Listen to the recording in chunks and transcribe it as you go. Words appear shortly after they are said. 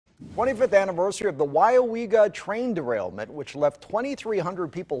25th anniversary of the Weyauwega Train Derailment, which left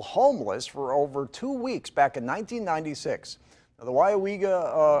 2,300 people homeless for over 2 weeks back in 1996. Now, the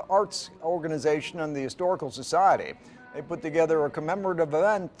Weyauwega Arts Organization and the Historical Society, they put together a commemorative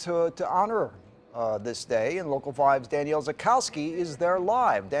event to honor this day, and Local 5's Danielle Zakowski is there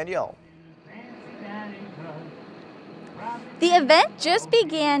live. Danielle. The event just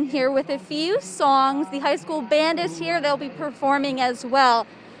began here with a few songs. The high school band is here. They'll be performing as well.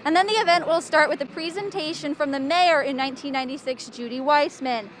 And then the event will start with a presentation from the mayor in 1996, Judy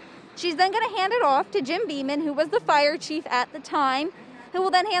Weissman. She's then going to hand it off to Jim Beeman, who was the fire chief at the time, who will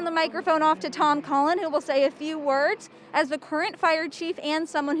then hand the microphone off to Tom Cullen, who will say a few words as the current fire chief and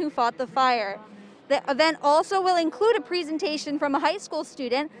someone who fought the fire. The event also will include a presentation from a high school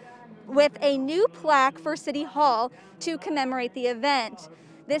student with a new plaque for City Hall to commemorate the event.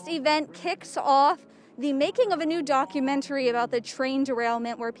 This event kicks off the making of a new documentary about the train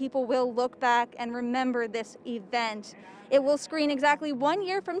derailment, where people will look back and remember this event. It will screen exactly 1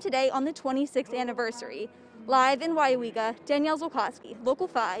 year from today on the 26th anniversary. Live in Weyauwega, Danielle Zakowski, Local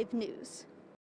 5 News.